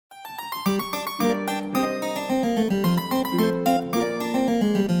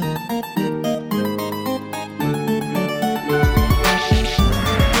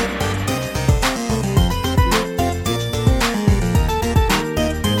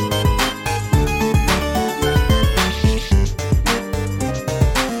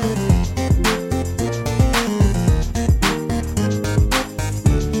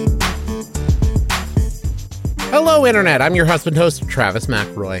Internet. I'm your husband host, Travis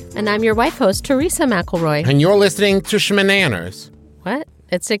McElroy. And I'm your wife host, Teresa McElroy. And you're listening to Schmananners. What?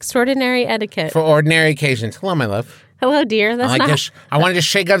 It's extraordinary etiquette. For ordinary occasions. Hello, my love. Hello, dear. That's I wanted to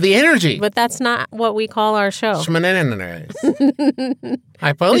shake up the energy. But that's not what we call our show. Schmananners.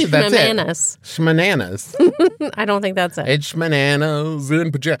 I believe that's it. Schmananners. I don't think that's it. It's Schmananners in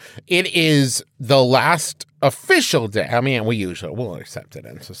pajamas. It is the last official day. I mean, we'll accept it.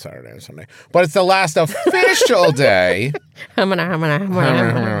 It's a Saturday and Sunday. But it's the last official day of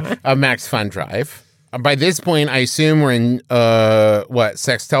Max Fun Drive. By this point, I assume we're in,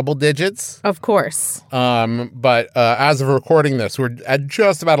 sextuple digits? Of course. But as of recording this, we're at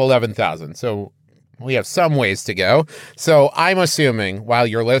just about 11,000. So we have some ways to go. So I'm assuming while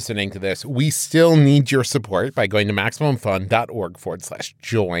you're listening to this, we still need your support by going to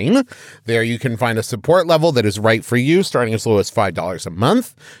MaximumFun.org/join. There you can find a support level that is right for you, starting as low as $5 a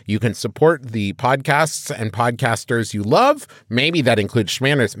month. You can support the podcasts and podcasters you love. Maybe that includes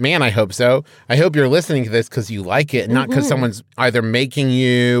Schmanners. Man, I hope so. I hope you're listening to this because you like it, not because someone's either making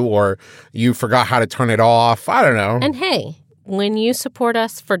you or you forgot how to turn it off. I don't know. And hey, when you support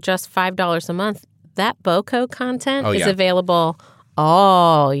us for just $5 a month, that BOCO content is available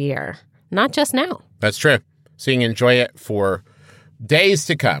all year, not just now. That's true. So you can enjoy it for days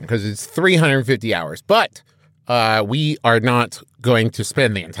to come because it's 350 hours. But we are not going to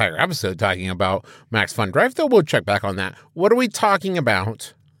spend the entire episode talking about Max Fun Drive, though we'll check back on that. What are we talking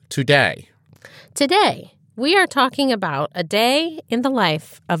about today? Today, we are talking about a day in the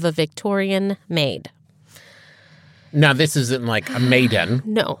life of a Victorian maid. Now, this isn't like a maiden.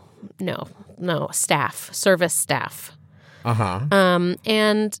 No, service staff.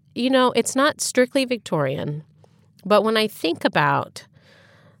 And, it's not strictly Victorian, but when I think about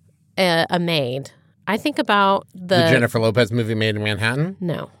a maid, I think about the Jennifer Lopez movie Maid in Manhattan?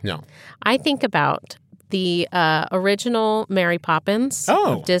 No. I think about the original Mary Poppins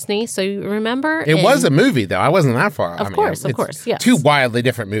of Disney. So you remember? It was a movie, though. I wasn't that far. Of course, yes. Two wildly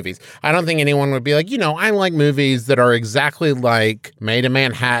different movies. I don't think anyone would be like, I like movies that are exactly like Maid in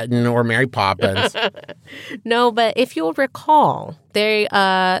Manhattan or Mary Poppins. No, but if you'll recall, they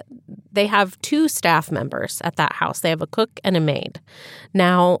have two staff members at that house. They have a cook and a maid.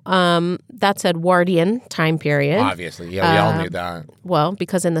 Now, that's Edwardian time period. Obviously. Yeah, we all knew that. Well,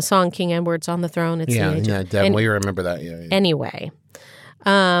 because in the song King Edward's on the Throne, it's the age. Yeah, definitely remember that. Yeah. Anyway,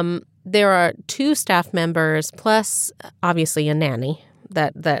 there are two staff members plus, obviously, a nanny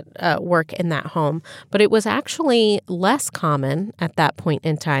that work in that home. But it was actually less common at that point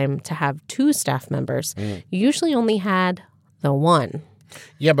in time to have two staff members. You usually only had the one.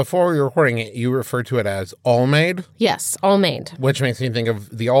 Yeah, before we were recording it, you referred to it as ALL-MAID? Yes, ALL-MAID. Which makes me think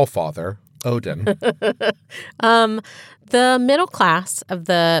of the All-Father, Odin. The middle class of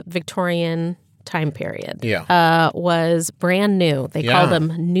the Victorian time period was brand new. They called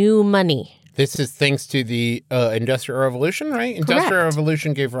them new money. This is thanks to the Industrial Revolution, right? Correct. Industrial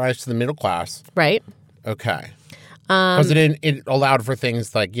Revolution gave rise to the middle class. Right. Okay. Because it allowed for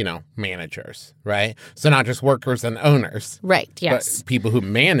things like, managers, right? So not just workers and owners. Right, yes. But people who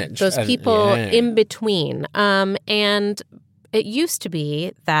manage. Those people in between. And it used to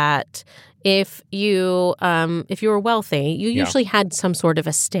be that if you were wealthy, you usually had some sort of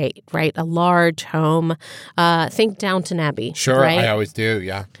estate, right? A large home. Think Downton Abbey. Sure, right? I always do,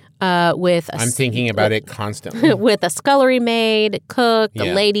 yeah. I'm thinking about it constantly. With a scullery maid, cook,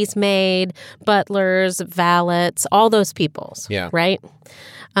 a lady's maid, butlers, valets, all those peoples, right?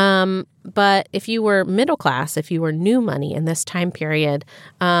 But if you were middle class, if you were new money in this time period,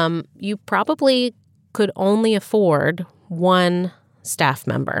 you probably could only afford one staff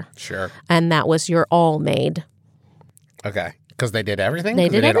member. Sure. And that was your ALL-MAID. Okay. Because they did everything? They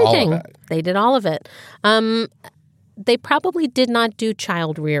did everything. All of it. They did all of it. They probably did not do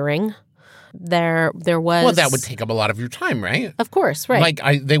child rearing. There was... Well, that would take up a lot of your time, right? Of course, right.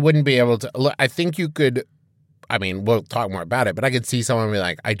 They wouldn't be able to... I think you could... I mean, we'll talk more about it, but I could see someone be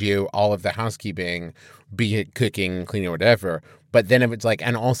like, I do all of the housekeeping, be it cooking, cleaning, whatever. But then if it's like,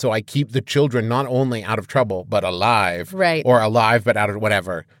 and also I keep the children not only out of trouble, but alive. Right. Or alive, but out of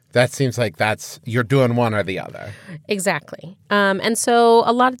whatever. That seems like you're doing one or the other. Exactly. And so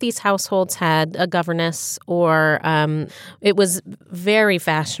a lot of these households had a governess or it was very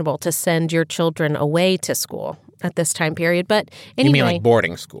fashionable to send your children away to school at this time period. But anyway. You mean like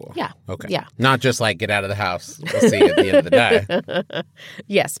boarding school? Yeah. Okay. Yeah. Not just like get out of the house. We'll see you at the end of the day.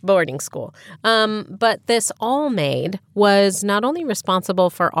 Yes, boarding school. But this ALL-MAID was not only responsible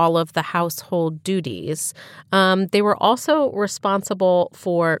for all of the household duties, they were also responsible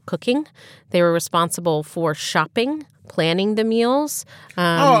for cooking. They were responsible for shopping, planning the meals.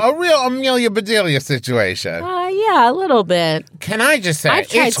 A real Amelia Bedelia situation. Yeah, a little bit. Can I just say,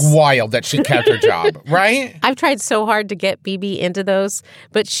 it's wild that she kept her job, right? I've tried so hard to get BB into those,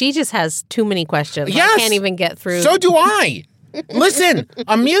 but she just has too many questions. Yes. I can't even get through. So do I. Listen,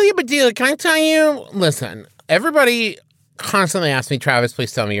 Amelia Bedelia, can I tell you? Listen, everybody constantly asks me, Travis,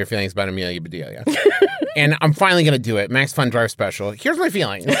 please tell me your feelings about Amelia Bedelia. And I'm finally going to do it. Max Fun Drive Special. Here's my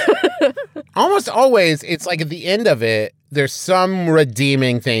feelings. Almost always, it's like at the end of it, there's some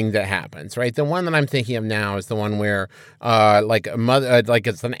redeeming thing that happens, right? The one that I'm thinking of now is the one where, like a mother, like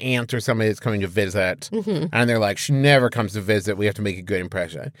it's an aunt or somebody that's coming to visit, and they're like, she never comes to visit. We have to make a good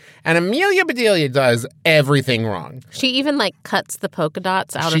impression. And Amelia Bedelia does everything wrong. She even like cuts the polka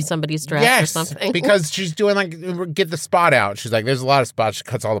dots out of somebody's dress or something. Because she's doing like get the spot out. She's like, there's a lot of spots. She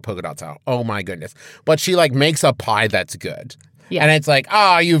cuts all the polka dots out. Oh my goodness! But she like makes a pie that's good. Yeah. And it's like,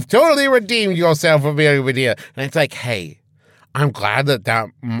 you've totally redeemed yourself, Amelia Bedelia. And it's like, hey, I'm glad that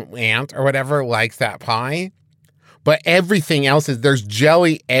aunt or whatever likes that pie. But everything else there's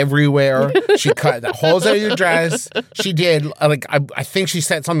jelly everywhere. She cut the holes out of your dress. She did, like, I think she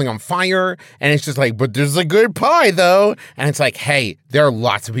set something on fire. And it's just like, but there's a good pie, though. And it's like, hey, there are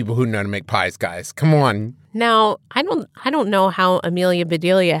lots of people who know how to make pies, guys. Come on. Now, I don't know how Amelia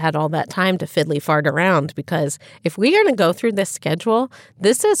Bedelia had all that time to fiddly fart around, because if we're going to go through this schedule,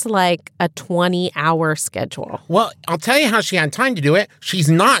 this is like a 20-hour schedule. Well, I'll tell you how she had time to do it. She's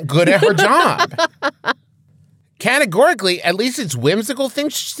not good at her job. Categorically, at least it's whimsical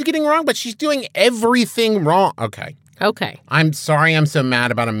things she's getting wrong, but she's doing everything wrong. Okay. I'm sorry I'm so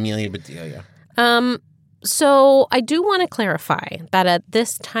mad about Amelia Bedelia. So I do want to clarify that at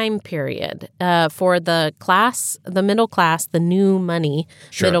this time period, for the class, the middle class, the new money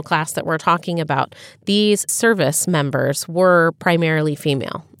middle class that we're talking about, these service members were primarily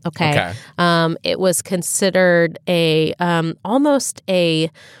female. Okay. It was considered almost a,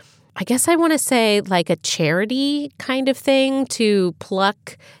 I guess I want to say like a charity kind of thing to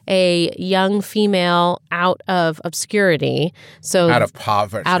pluck a young female out of obscurity. So out of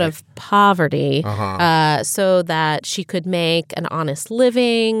poverty. So that she could make an honest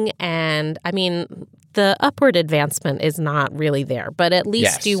living. And I mean, the upward advancement is not really there, but at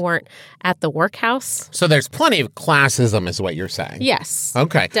least you weren't at the workhouse. So there's plenty of classism is what you're saying. Yes.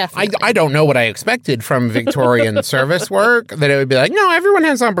 Okay. Definitely. I don't know what I expected from Victorian service work, that it would be like, no, everyone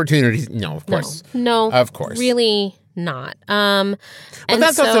has opportunities. No, of course. No. Of course. Really not. But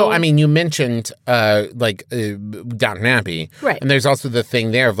that's also, I mean, you mentioned Downton Abbey. Right. And there's also the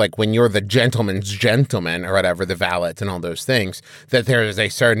thing there of like when you're the gentleman's gentleman or whatever, the valet and all those things, that there is a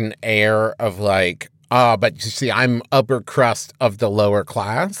certain air of like, but you see, I'm upper crust of the lower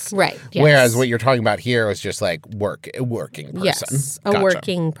class. Right. Yes. Whereas what you're talking about here is just like working person. Yes, a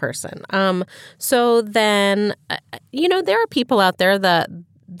working person. So then, there are people out there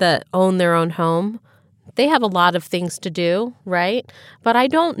that own their own home. They have a lot of things to do, right? But I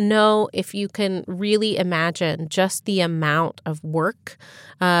don't know if you can really imagine just the amount of work,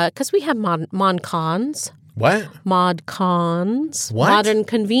 because we have mod cons. What? Mod cons. What? Modern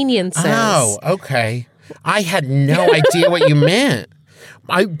conveniences. Oh, okay. I had no idea what you meant.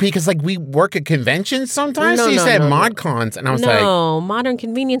 Because like we work at conventions sometimes, so you said mod cons, and I was like... No, modern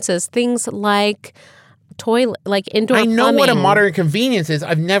conveniences, things like toilet, like indoor plumbing. I know what a modern convenience is.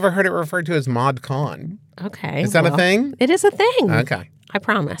 I've never heard it referred to as mod con. Okay. Is that a thing? It is a thing. Okay. I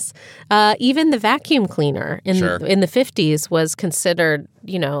promise. Even the vacuum cleaner in the 50s was considered,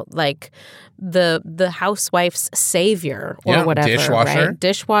 like the housewife's savior or whatever. Dishwasher. Right?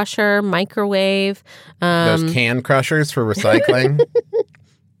 Dishwasher, microwave. Those can crushers for recycling.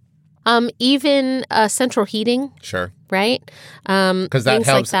 Even central heating. Sure. Right? Because that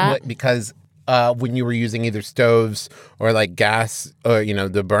helps. Like that. Because when you were using either stoves or like gas or,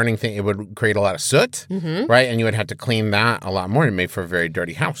 the burning thing, it would create a lot of soot, right? And you would have to clean that a lot more. It made for a very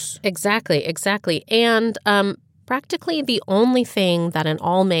dirty house. Exactly. And practically the only thing that an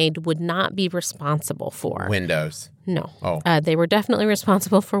ALL-MAID would not be responsible for. Windows. No. Oh. They were definitely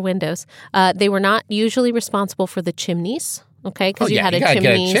responsible for windows. They were not usually responsible for the chimneys. Okay, because you had a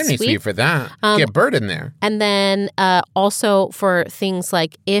chimney sweep for that. Get a bird in there. And then also for things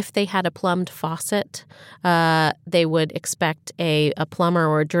like if they had a plumbed faucet, they would expect a plumber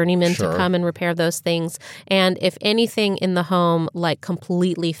or a journeyman to come and repair those things. And if anything in the home like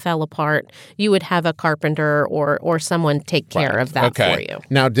completely fell apart, you would have a carpenter or someone take care of that for you.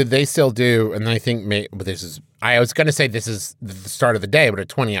 Now, did they still do? And I think this is I was going to say this is the start of the day, but a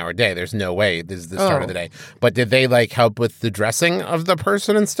 20-hour day. There's no way this is the start of the day. But did they like help with the dressing of the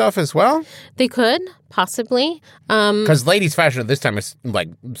person and stuff as well? They could, possibly. Because ladies' fashion at this time is like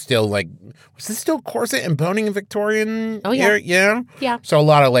still like, was this still corset and boning in Victorian? Oh, yeah. Era? Yeah? Yeah. So a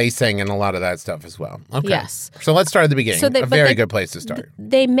lot of lacing and a lot of that stuff as well. Okay. Yes. So let's start at the beginning. A very good place to start.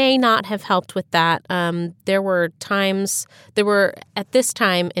 They may not have helped with that. At this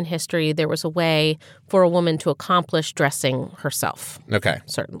time in history, there was a way for a woman to accomplish dressing herself. Okay.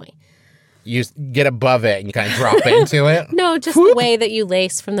 Certainly. You get above it and you kind of drop into it? No, just the way that you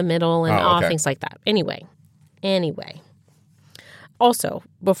lace from the middle and things like that. Anyway. Also,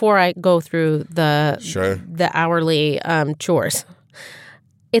 before I go through the hourly chores,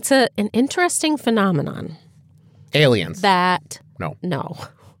 it's an interesting phenomenon. Aliens. No.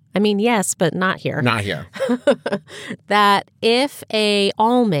 I mean, yes, but not here. Not here. That if a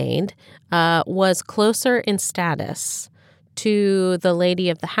ALL-MAID was closer in status to the lady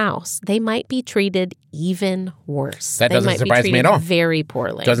of the house, they might be treated even worse. That doesn't surprise me at all. Very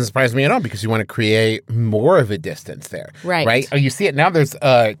poorly. Doesn't surprise me at all because you want to create more of a distance there. Right. Oh, you see it now. There's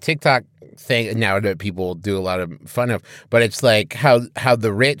a TikTok thing now that people do a lot of fun of, but it's like how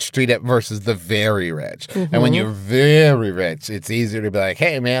the rich treat it versus the very rich. Mm-hmm. And when you're very rich, it's easier to be like,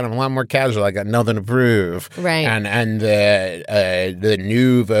 hey man, I'm a lot more casual. I got nothing to prove. Right. And the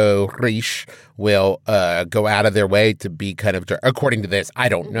nouveau riche will go out of their way to be kind of, according to this, I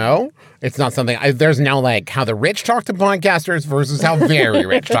don't know. It's not something, there's now like how the rich talk to podcasters versus how very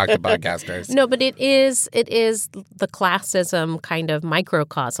rich talk to podcasters. No, but it is the classism kind of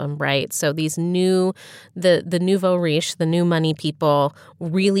microcosm, right? So these the nouveau riche, the new money people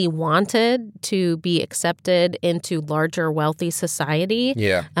really wanted to be accepted into larger wealthy society.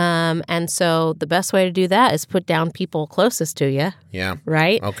 Yeah. And so the best way to do that is put down people closest to you. Yeah.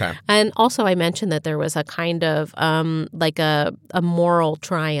 Right? Okay. And also I mentioned that there was a kind of like a moral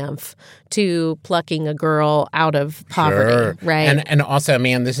triumph to plucking a girl out of poverty, right? And also,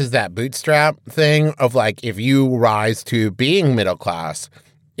 man, this is that bootstrap thing of like, if you rise to being middle class,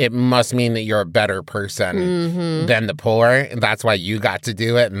 it must mean that you're a better person than the poor. And that's why you got to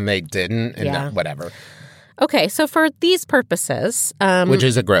do it and they didn't and whatever. Okay, so for these purposes... which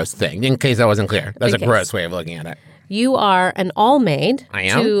is a gross thing, in case that wasn't clear. That's a gross way of looking at it. You are an ALL-MAID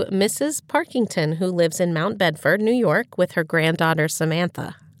to Mrs. Parkington, who lives in Mount Bedford, New York, with her granddaughter,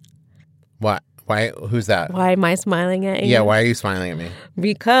 Samantha. What? Why? Who's that? Why am I smiling at you? Yeah, why are you smiling at me?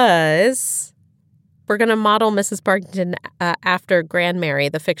 Because we're going to model Mrs. Parkington after Grand Mary,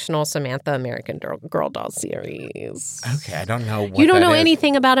 the fictional Samantha American Girl doll series. Okay, I don't know what you don't know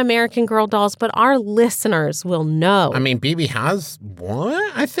anything about American Girl dolls, but our listeners will know. I mean, BB has one,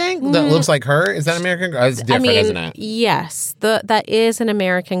 I think, that looks like her. Is that American Girl? It's different, isn't it? Yes, that is an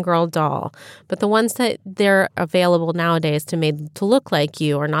American Girl doll. But the ones that they're available nowadays made to look like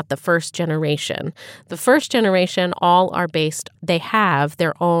you are not the first generation. The first generation all are they have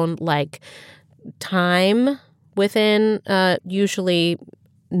their own, like, time within usually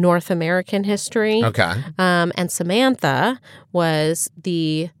North American history. Okay. And Samantha was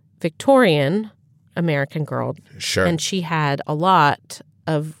the Victorian American Girl. Sure. And she had a lot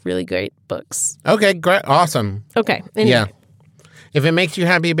of really great books. Okay, great. Awesome. Okay. Anyway. Yeah. If it makes you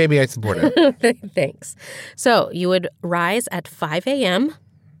happy, baby, I support it. Thanks. So you would rise at 5 a.m.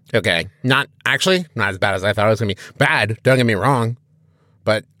 Okay. Not as bad as I thought it was going to be. Bad, don't get me wrong.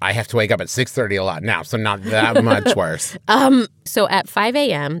 But I have to wake up at 6:30 a lot now, so not that much worse. So at 5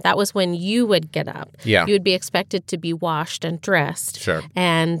 a.m., that was when you would get up. Yeah. You would be expected to be washed and dressed. Sure.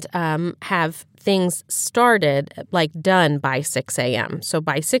 And have things started, like done by 6 a.m. So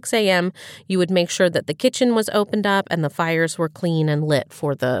by 6 a.m., you would make sure that the kitchen was opened up and the fires were clean and lit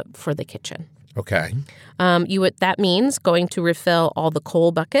for the kitchen. Okay. That means going to refill all the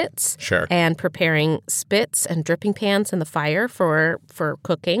coal buckets. Sure. And preparing spits and dripping pans in the fire for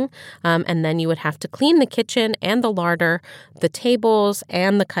cooking. And then you would have to clean the kitchen and the larder, the tables,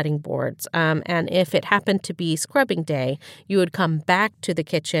 and the cutting boards. And if it happened to be scrubbing day, you would come back to the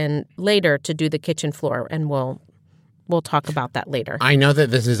kitchen later to do the kitchen floor, and we'll talk about that later. I know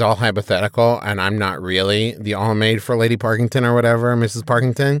that this is all hypothetical, and I'm not really the ALL-MAID for Lady Parkington or whatever, Mrs.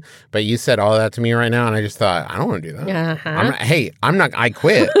 Parkington, but you said all that to me right now, and I just thought, I don't want to do that. Uh-huh. I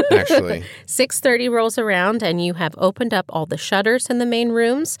quit, actually. 6:30 rolls around, and you have opened up all the shutters in the main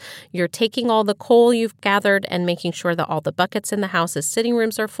rooms. You're taking all the coal you've gathered and making sure that all the buckets in the house's sitting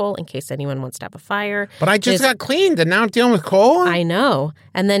rooms are full in case anyone wants to have a fire. But I just got cleaned, and now I'm dealing with coal? I know.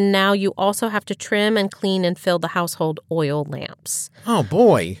 And then now you also have to trim and clean and fill the household oil lamps. Oh,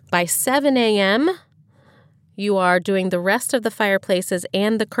 boy. By 7 a.m., You are doing the rest of the fireplaces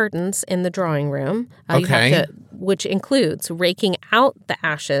and the curtains in the drawing room. Okay. Which includes raking out the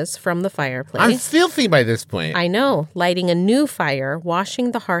ashes from the fireplace. I'm filthy by this point. I know. Lighting a new fire,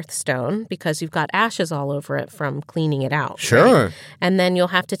 washing the hearthstone because you've got ashes all over it from cleaning it out. Sure. Right? And then you'll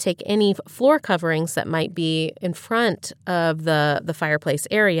have to take any floor coverings that might be in front of the fireplace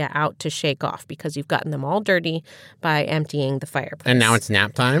area out to shake off because you've gotten them all dirty by emptying the fireplace. And now it's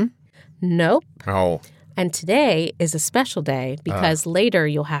nap time? Nope. Oh. And today is a special day because later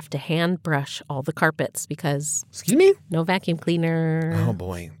you'll have to hand brush all the carpets because... Excuse me? No vacuum cleaner. Oh,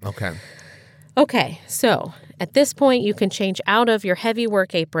 boy. Okay. Okay, so at this point you can change out of your heavy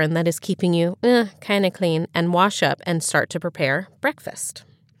work apron that is keeping you kind of clean and wash up and start to prepare breakfast.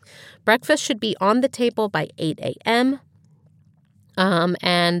 Breakfast should be on the table by 8 a.m.,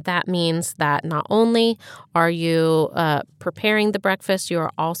 and that means that not only are you preparing the breakfast, you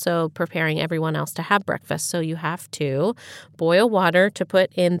are also preparing everyone else to have breakfast. So you have to boil water to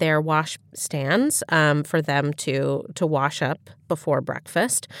put in their wash stands for them to wash up before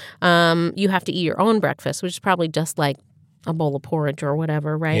breakfast. You have to eat your own breakfast, which is probably just like a bowl of porridge or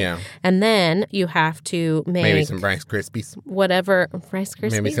whatever, right? Yeah. And then you have to make... Maybe some Rice Krispies. Whatever. Rice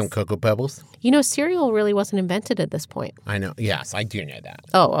Krispies? Maybe some Cocoa Pebbles. You know, cereal really wasn't invented at this point. I know. Yes, I do know that.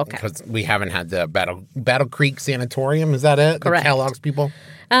 Oh, okay. Because we haven't had the Battle Creek Sanatorium. Is that it? Correct. The Kellogg's people?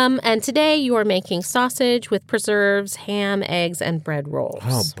 And today you are making sausage with preserves, ham, eggs, and bread rolls.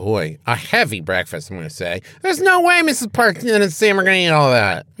 Oh, boy. A heavy breakfast, I'm going to say. There's no way Mrs. Parkington and Sam are going to eat all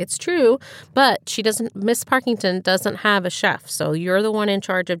that. It's true, but Miss Parkington doesn't have a chef, so you're the one in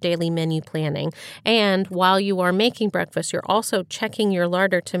charge of daily menu planning. And while you are making breakfast, you're also checking your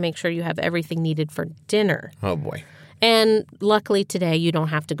larder to make sure you have everything needed for dinner. Oh, boy. And luckily today you don't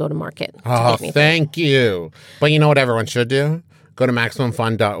have to go to market. Oh, thank you. But you know what everyone should do? Go to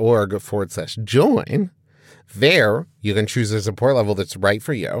MaximumFun.org/join. There, you can choose a support level that's right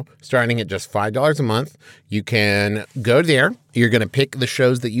for you, starting at just $5 a month. You can go there. You're going to pick the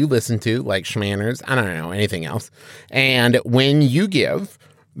shows that you listen to, like Schmanners, I don't know, anything else. And when you give,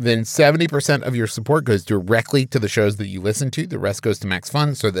 then 70% of your support goes directly to the shows that you listen to. The rest goes to Max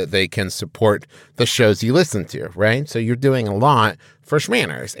Fun so that they can support the shows you listen to, right? So you're doing a lot for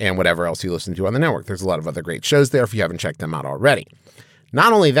Schmanners and whatever else you listen to on the network. There's a lot of other great shows there if you haven't checked them out already.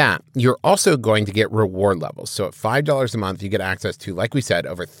 Not only that, you're also going to get reward levels. So at $5 a month, you get access to, like we said,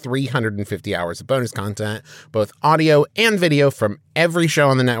 over 350 hours of bonus content, both audio and video from every show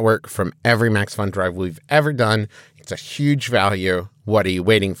on the network, from every Max Fun Drive we've ever done. It's a huge value. What are you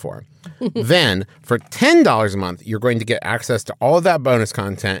waiting for? Then, for $10 a month, you're going to get access to all of that bonus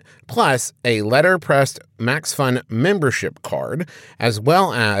content, plus a letterpressed Max Fun membership card, as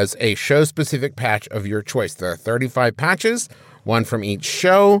well as a show-specific patch of your choice. There are 35 patches, one from each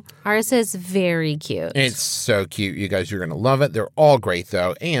show. Ours is very cute. It's so cute, you guys. You're going to love it. They're all great,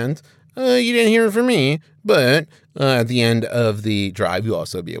 though. And you didn't hear it from me, but at the end of the drive, you'll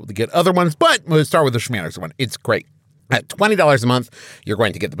also be able to get other ones. But we'll start with the Schmanners one. It's great. At $20 a month, you're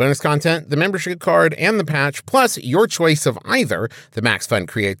going to get the bonus content, the membership card, and the patch, plus your choice of either the Max Fun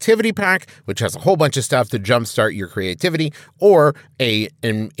Creativity Pack, which has a whole bunch of stuff to jumpstart your creativity, or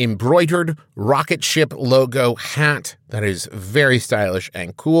an embroidered rocket ship logo hat that is very stylish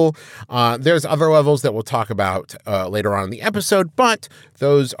and cool. There's other levels that we'll talk about later on in the episode, but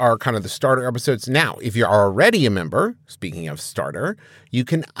those are kind of the starter episodes. Now, if you're already a member, speaking of starter, you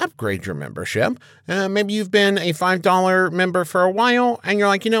can upgrade your membership. Maybe you've been a $5 member for a while, and you're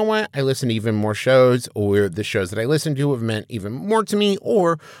like, you know what? I listen to even more shows, or the shows that I listen to have meant even more to me,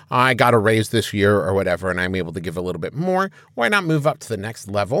 or I got a raise this year or whatever, and I'm able to give a little bit more. Why not move up to the next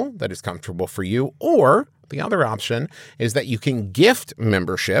level that is comfortable for you? Or the other option is that you can gift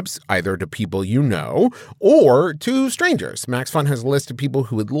memberships either to people you know or to strangers. Max Fun has a list of people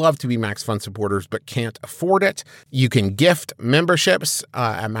who would love to be Max Fun supporters but can't afford it. You can gift memberships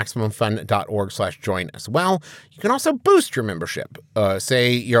at MaximumFun.org/join as well. You can also boost your membership.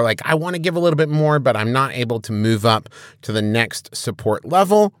 Say you're like, I want to give a little bit more, but I'm not able to move up to the next support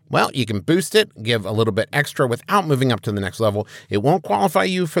level. Well, you can boost it, give a little bit extra without moving up to the next level. It won't qualify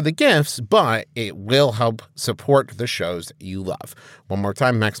you for the gifts, but it will help support the shows you love. One more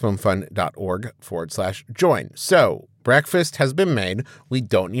time, MaximumFun.org/join. So breakfast has been made. We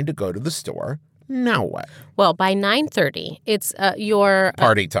don't need to go to the store. Now what? Well, by 9:30, it's your...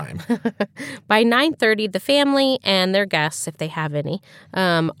 party time. By 9:30, the family and their guests, if they have any,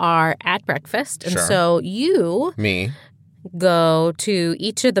 are at breakfast. And so you... Me. Go to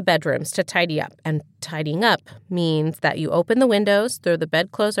each of the bedrooms to tidy up. And tidying up means that you open the windows, throw the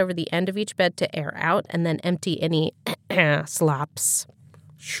bedclothes over the end of each bed to air out, and then empty any slops.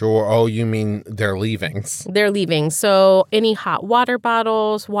 Sure. Oh, you mean their leavings? They're leaving. So any hot water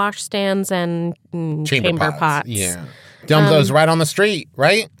bottles, wash stands, and chamber pots. Yeah. Dump those right on the street,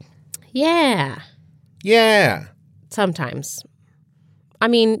 right? Yeah. Yeah. Sometimes. I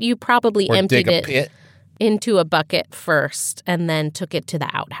mean, you probably emptied it into a bucket first and then took it to the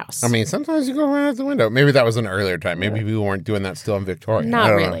outhouse. I mean, sometimes you go right out the window. Maybe that was an earlier time. Maybe people weren't doing that still in Victoria.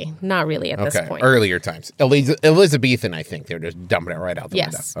 Not really. Not really at this point. Earlier times. Elizabethan, I think. They were just dumping it right out the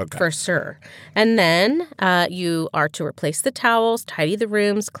window. Yes, for sure. And then you are to replace the towels, tidy the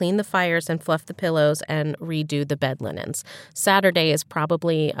rooms, clean the fires, and fluff the pillows, and redo the bed linens. Saturday is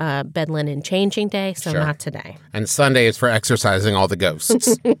probably bed linen changing day, so not today. And Sunday is for exercising all the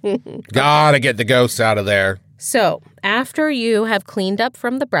ghosts. Gotta get the ghosts out of there. So, after you have cleaned up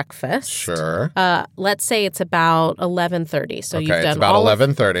from the breakfast, sure. Let's say it's about 11:30. So you've done it's about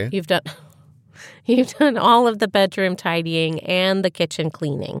 11:30. You've done all of the bedroom tidying and the kitchen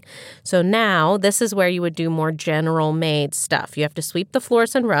cleaning. So now this is where you would do more general maid stuff. You have to sweep the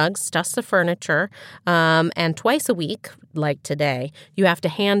floors and rugs, dust the furniture, and twice a week, like today, you have to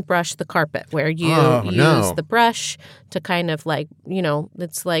hand brush the carpet where you use the brush to kind of like,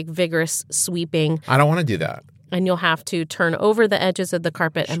 it's like vigorous sweeping. I don't want to do that. And you'll have to turn over the edges of the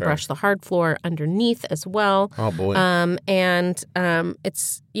carpet and brush the hard floor underneath as well. Oh, boy.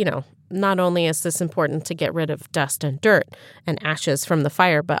 It's, not only is this important to get rid of dust and dirt and ashes from the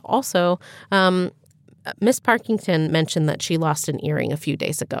fire, but also Miss Parkington mentioned that she lost an earring a few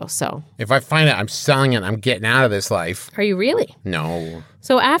days ago. So if I find it, I'm selling it. I'm getting out of this life. Are you really? No.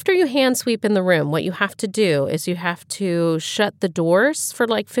 So after you hand sweep in the room, what you have to do is you have to shut the doors for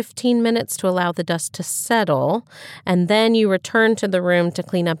like 15 minutes to allow the dust to settle. And then you return to the room to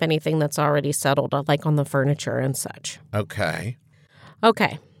clean up anything that's already settled, like on the furniture and such. Okay.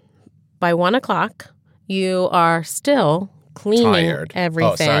 By 1 o'clock, you are still cleaning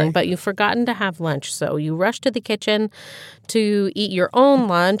everything, but you've forgotten to have lunch. So you rush to the kitchen to eat your own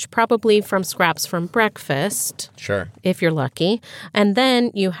lunch, probably from scraps from breakfast. Sure. If you're lucky. And then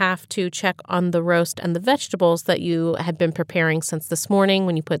you have to check on the roast and the vegetables that you had been preparing since this morning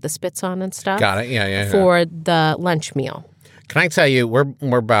when you put the spits on and stuff. Got it. Yeah. For the lunch meal. Can I tell you,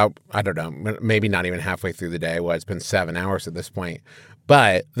 we're about, I don't know, maybe not even halfway through the day. Well, it's been 7 hours at this point.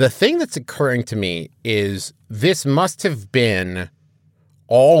 But the thing that's occurring to me is this must have been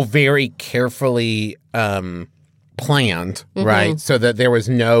all very carefully planned, right? So that there was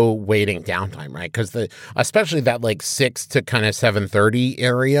no waiting downtime, right? Because especially that like 6 to kind of 7:30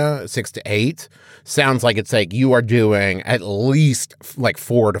 area, 6 to 8, sounds like it's like you are doing at least like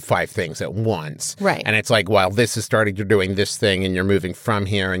 4 to 5 things at once. Right. And it's like, well, this is starting, you're doing this thing and you're moving from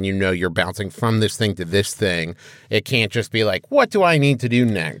here and you're bouncing from this thing to this thing. It can't just be like, what do I need to do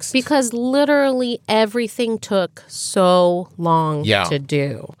next? Because literally everything took so long to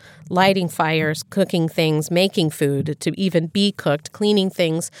do. Lighting fires, cooking things, making food to even be cooked, cleaning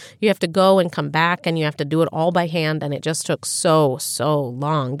things. You have to go and come back and you have to do it all by hand. And it just took so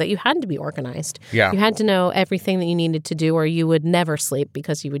long that you had to be organized. Yeah. You had to know everything that you needed to do or you would never sleep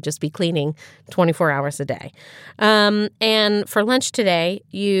because you would just be cleaning 24 hours a day. And for lunch today,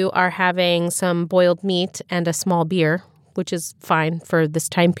 you are having some boiled meat and a small beer, which is fine for this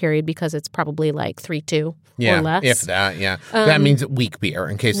time period because it's probably like 3-2 or less. If that, that means weak beer,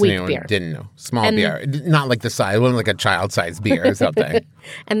 in case anyone didn't know. Small beer. Not like the size, it wasn't like a child-sized beer or something.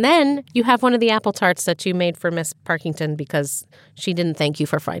 And then you have one of the apple tarts that you made for Miss Parkington because she didn't thank you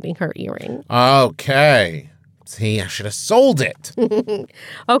for finding her earring. Okay. See, I should have sold it.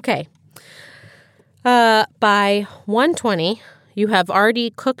 Okay. By 1:20, you have already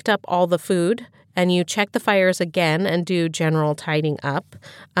cooked up all the food. And you check the fires again and do general tidying up.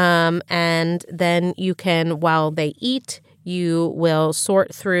 And then you can, while they eat, you will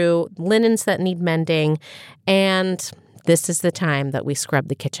sort through linens that need mending. And this is the time that we scrub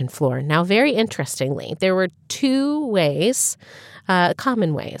the kitchen floor. Now, very interestingly, there were 2 ways,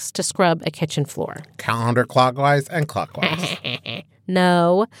 common ways, to scrub a kitchen floor. Counterclockwise and clockwise.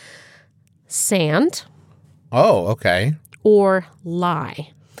 No. Sand. Oh, okay. Or lye.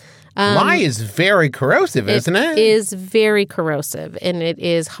 Lye is very corrosive, isn't it? It is very corrosive, and it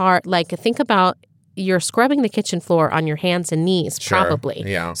is hard. Like, think about you're scrubbing the kitchen floor on your hands and knees, probably.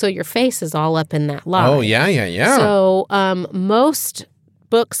 Yeah. So your face is all up in that lye. Oh, yeah. So most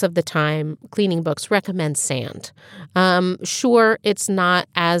books of the time, cleaning books, recommend sand. Sure, it's not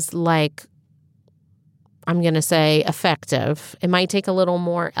as like I'm going to say, effective. It might take a little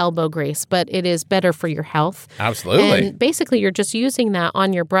more elbow grease, but it is better for your health. Absolutely. And basically, you're just using that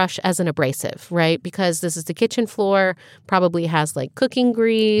on your brush as an abrasive, right? Because this is the kitchen floor, probably has like cooking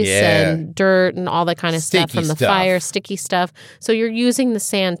grease and dirt and all that kind of stuff from the fire, sticky stuff. So you're using the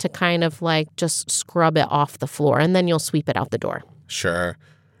sand to kind of like just scrub it off the floor, and then you'll sweep it out the door. Sure.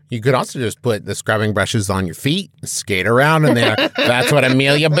 You could also just put the scrubbing brushes on your feet, skate around in there. That's what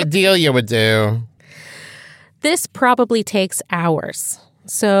Amelia Bedelia would do. This probably takes hours.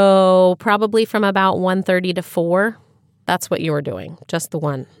 So probably from about 1:30 to 4. That's what you were doing. Just the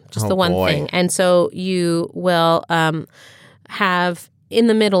one thing. And so you will have, in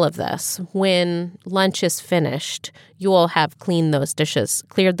the middle of this, when lunch is finished, you will have cleared those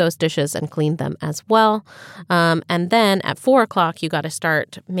dishes and cleaned them as well. And then at 4 o'clock, you got to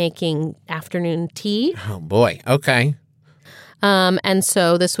start making afternoon tea. Oh, boy. Okay. And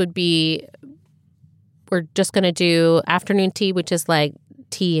so this would be... We're just going to do afternoon tea, which is like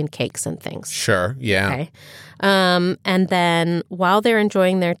tea and cakes and things. Sure, yeah. Okay. And then while they're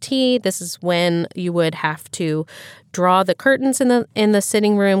enjoying their tea, this is when you would have to draw the curtains in the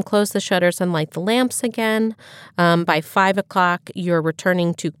sitting room, close the shutters, and light the lamps again. By 5 o'clock, you're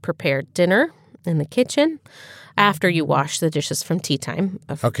returning to prepare dinner in the kitchen. After you wash the dishes from tea time,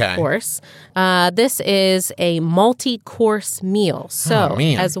 of course. This is a multi-course meal. So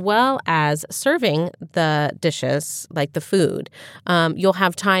as well as serving the dishes, like the food, you'll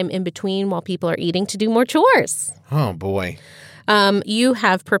have time in between while people are eating to do more chores. Oh, boy. You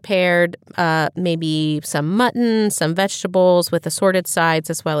have prepared maybe some mutton, some vegetables with assorted sides,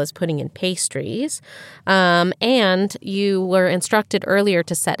 as well as putting in pastries. And you were instructed earlier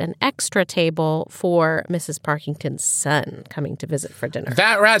to set an extra table for Mrs. Parkington's son coming to visit for dinner.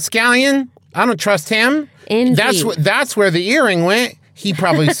 That rapscallion? I don't trust him. Indeed. That's where the earring went. He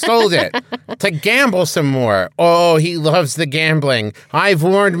probably sold it to gamble some more. Oh, he loves the gambling. I've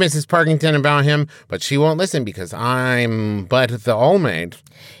warned Mrs. Parkington about him, but she won't listen because I'm but the ALL-MAID.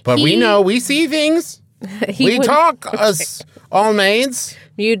 But we see things. We talk, us ALL-MAIDs.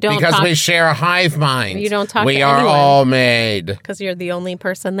 You don't because we share a hive mind. You don't talk we to are anyone. ALL-MAID. Because you're the only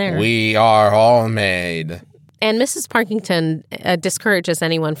person there. We are ALL-MAID. And Mrs. Parkington discourages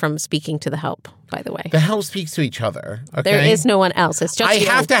anyone from speaking to the help, by the way. The help speaks to each other. Okay? There is no one else. It's just I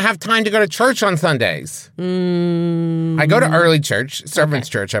have to have time to go to church on Sundays. I go to early church, servants'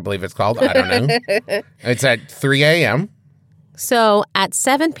 church, I believe it's called. I don't know. It's at 3 a.m. So at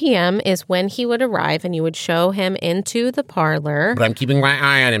 7 p.m. is when he would arrive, and you would show him into the parlor. But I'm keeping my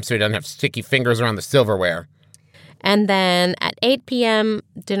eye on him so he doesn't have sticky fingers around the silverware. And then at 8 p.m.,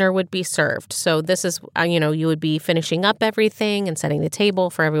 dinner would be served. So this is, you would be finishing up everything and setting the table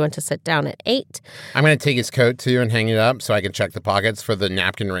for everyone to sit down at 8. I'm going to take his coat, too, and hang it up so I can check the pockets for the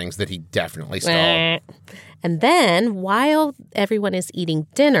napkin rings that he definitely stole. And then, while everyone is eating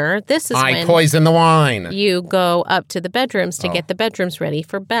dinner, this is when... I poison the wine. You go up to the bedrooms to get the bedrooms ready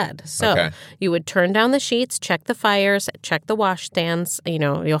for bed. So you would turn down the sheets, check the fires, check the washstands.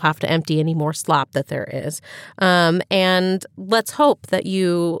 You'll have to empty any more slop that there is. And let's hope that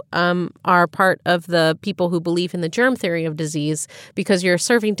you are part of the people who believe in the germ theory of disease, because you're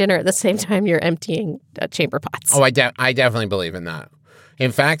serving dinner at the same time you're emptying chamber pots. Oh, I definitely believe in that.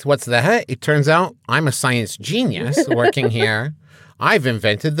 In fact, what's the heck? It turns out I'm a science genius working here. I've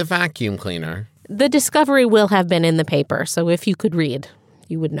invented the vacuum cleaner. The discovery will have been in the paper, so if you could read,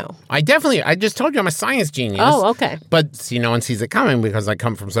 you would know. I just told you I'm a science genius. Oh, okay. But see, no one sees it coming because I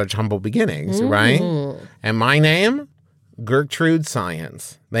come from such humble beginnings, right? And my name, Gertrude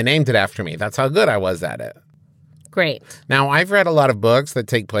Science. They named it after me. That's how good I was at it. Great. Now, I've read a lot of books that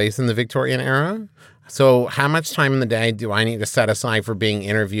take place in the Victorian era. So how much time in the day do I need to set aside for being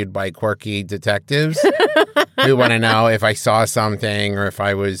interviewed by quirky detectives who want to know if I saw something or if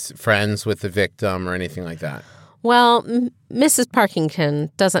I was friends with the victim or anything like that? Well, Mrs. Parkington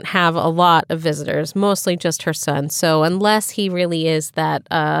doesn't have a lot of visitors, mostly just her son. So unless he really is that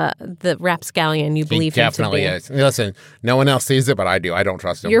the rapscallion you believe him to be. He definitely is. Listen, no one else sees it, but I do. I don't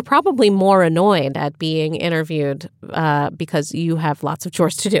trust him. You're probably more annoyed at being interviewed because you have lots of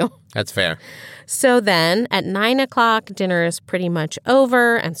chores to do. That's fair. So then at 9 o'clock, dinner is pretty much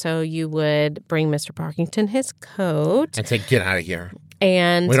over. And so you would bring Mr. Parkington his coat. And say, get out of here.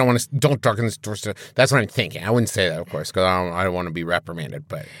 And we don't darken this door. That's what I'm thinking. I wouldn't say that, of course, because I don't want to be reprimanded.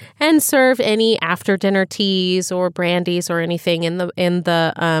 But and serve any after dinner teas or brandies or anything in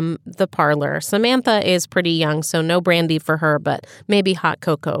the parlor. Samantha is pretty young, so no brandy for her, but maybe hot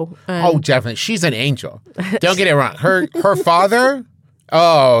cocoa. Oh, definitely, she's an angel. Don't get it wrong. Her father,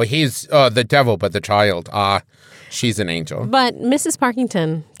 he's the devil, but the child, she's an angel. But Mrs.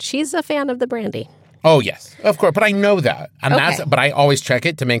 Parkington, she's a fan of the brandy. Oh, yes. Of course. But I know that. And but I always check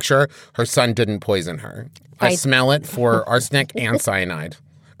it to make sure her son didn't poison her. I smell it for arsenic and cyanide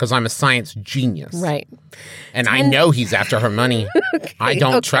because I'm a science genius. Right. And I know he's after her money. Okay, I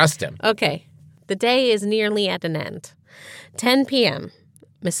don't trust him. Okay. The day is nearly at an end. 10 p.m.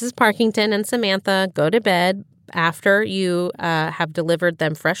 Mrs. Parkington and Samantha go to bed after you have delivered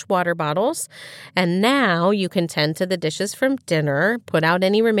them fresh water bottles. And now you can tend to the dishes from dinner, put out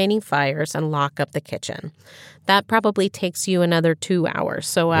any remaining fires, and lock up the kitchen. That probably takes you another 2 hours.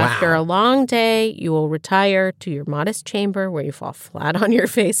 So after a long day, you will retire to your modest chamber where you fall flat on your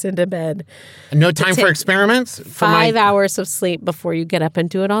face into bed. No time for experiments? 5 hours of sleep before you get up and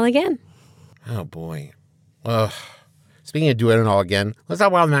do it all again. Oh, boy. Ugh. Speaking of doing it all again, let's talk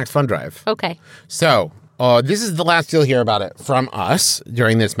about the Max Fun Drive. Okay. So, this is the last you'll hear about it from us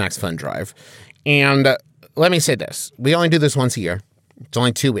during this Max Fun Drive. And let me say this. We only do this once a year. It's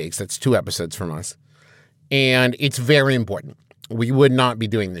only 2 weeks. That's 2 episodes from us. And it's very important. We would not be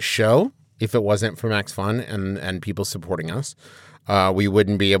doing the show if it wasn't for Max Fun and people supporting us. We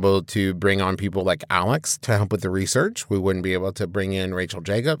wouldn't be able to bring on people like Alex to help with the research. We wouldn't be able to bring in Rachel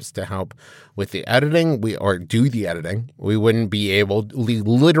Jacobs to help with the editing or do the editing. We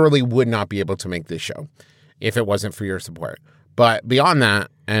literally would not be able to make this show if it wasn't for your support. But beyond that,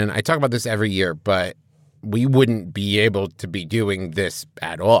 and I talk about this every year, but we wouldn't be able to be doing this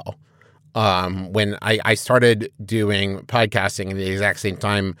at all. When I started doing podcasting at the exact same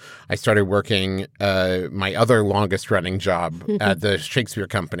time, I started working my other longest running job at the Shakespeare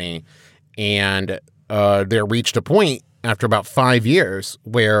Company. And there reached a point after about 5 years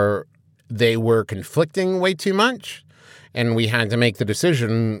where they were conflicting way too much. And we had to make the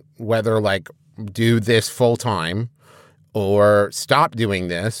decision whether do this full time or stop doing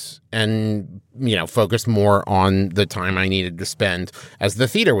this and, focus more on the time I needed to spend as the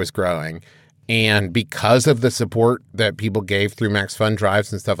theater was growing. And because of the support that people gave through Max Fun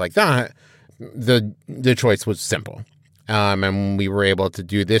Drives and stuff like that, the choice was simple. And we were able to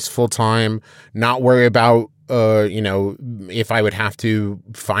do this full time, not worry about, if I would have to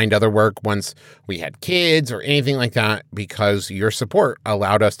find other work once we had kids or anything like that, because your support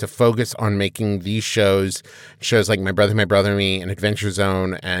allowed us to focus on making these shows like My Brother, and Me and Adventure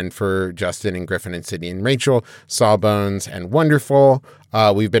Zone, and for Justin and Griffin and Sydney and Rachel, Sawbones and Wonderful.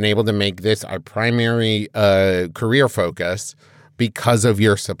 We've been able to make this our primary career focus because of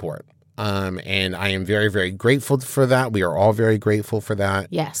your support. And I am very, very grateful for that. We are all very grateful for that.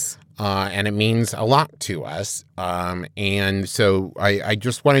 Yes. And it means a lot to us. And so I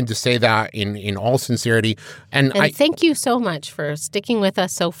just wanted to say that in all sincerity. And thank you so much for sticking with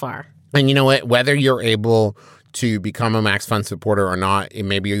us so far. And you know what? Whether you're able to become a Max Fun supporter or not,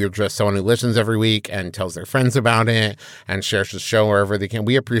 maybe you're just someone who listens every week and tells their friends about it and shares the show wherever they can.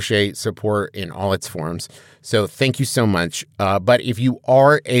 We appreciate support in all its forms. So thank you so much. But if you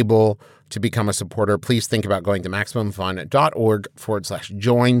are able to become a supporter, please think about going to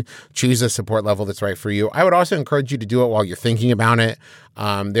MaximumFun.org/join. Choose a support level that's right for you. I would also encourage you to do it while you're thinking about it.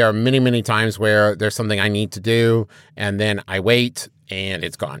 There are many, many times where there's something I need to do, and then I wait, and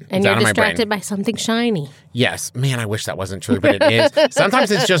it's gone. And you're distracted by something shiny. Yes. Man, I wish that wasn't true, but it is.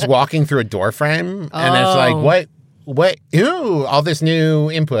 Sometimes it's just walking through a door frame, and it's like, what? Ooh, all this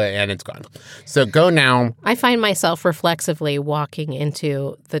new input, and it's gone. So go now. I find myself reflexively walking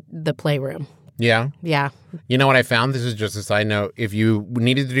into the playroom. Yeah? Yeah. You know what I found? This is just a side note. If you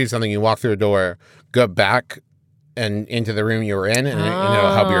needed to do something, you walk through a door, go back and into the room you were in, and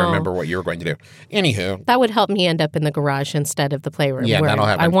it'll help you remember what you were going to do. Anywho. That would help me end up in the garage instead of the playroom where that'll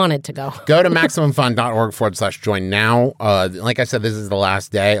happen. I wanted to go. Go to MaximumFun.org/join now. Like I said, this is the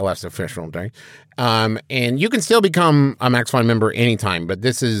last official day. And you can still become a Max Fun member anytime, but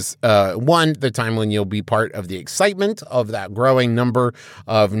this is, the time when you'll be part of the excitement of that growing number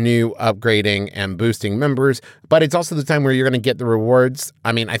of new upgrading and boosting members, but it's also the time where you're going to get the rewards.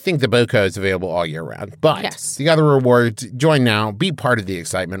 I mean, I think the BOCO is available all year round, but yes. You got the rewards. Join now. Be part of the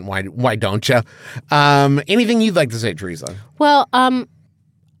excitement. Why don't you? Anything you'd like to say, Teresa? Well,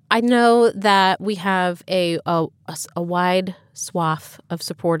 I know that we have a wide swath of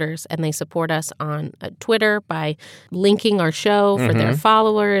supporters, and they support us on Twitter by linking our show for their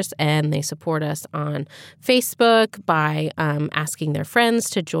followers, and they support us on Facebook by asking their friends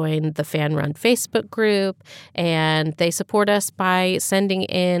to join the fan-run Facebook group, and they support us by sending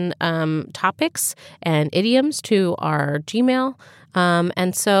in topics and idioms to our Gmail.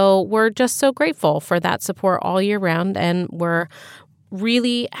 And so we're just so grateful for that support all year round, and we're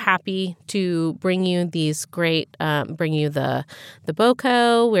really happy to bring you these great, bring you the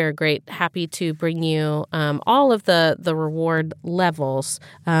BOCO. We're happy to bring you all of the reward levels,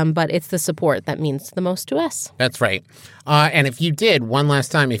 but it's the support that means the most to us. That's right. And if you did, one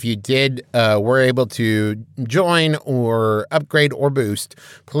last time, if you did, were able to join or upgrade or boost,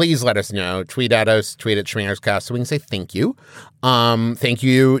 please let us know. Tweet at us, tweet at SchmannersCast so we can say thank you. Thank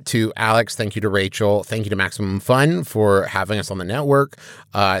you to Alex. Thank you to Rachel. Thank you to Maximum Fun for having us on the network.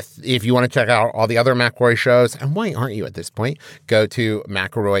 If you want to check out all the other McElroy shows, and why aren't you at this point, go to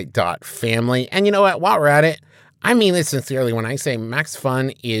McElroy.family. And you know what? While we're at it, I mean this sincerely when I say Max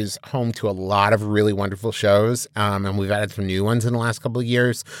Fun is home to a lot of really wonderful shows, and we've added some new ones in the last couple of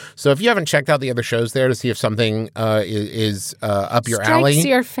years. So if you haven't checked out the other shows there to see if something is up your alley. Strikes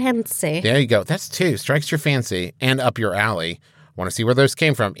your fancy. There you go. That's two. Strikes your fancy and up your alley. Want to see where those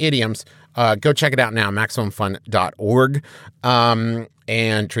came from? Idioms. Go check it out now, MaximumFun.org.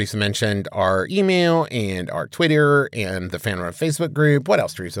 And Teresa mentioned our email and our Twitter and the Fan Run Facebook group. What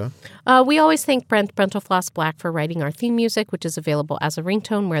else, Teresa? We always thank Brent Brentalfloss Black for writing our theme music, which is available as a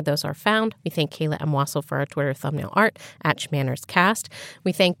ringtone where those are found. We thank Kayla M. Wassel for our Twitter thumbnail art at SchmannersCast.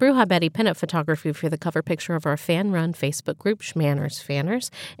 We thank Bruja Betty Pinup Photography for the cover picture of our Fan Run Facebook group, Schmanners Fanners.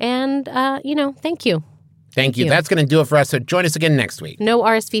 And, thank you. Thank you. That's going to do it for us. So join us again next week. No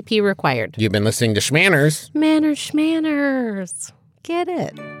RSVP required. You've been listening to Schmanners. Schmanners. Get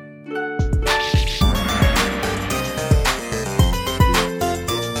it.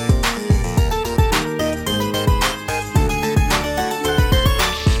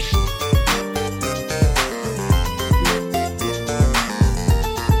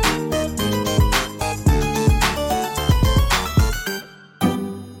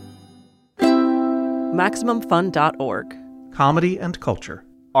 MaximumFun.org. Comedy and culture.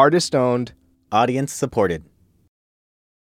 Artist owned. Audience supported.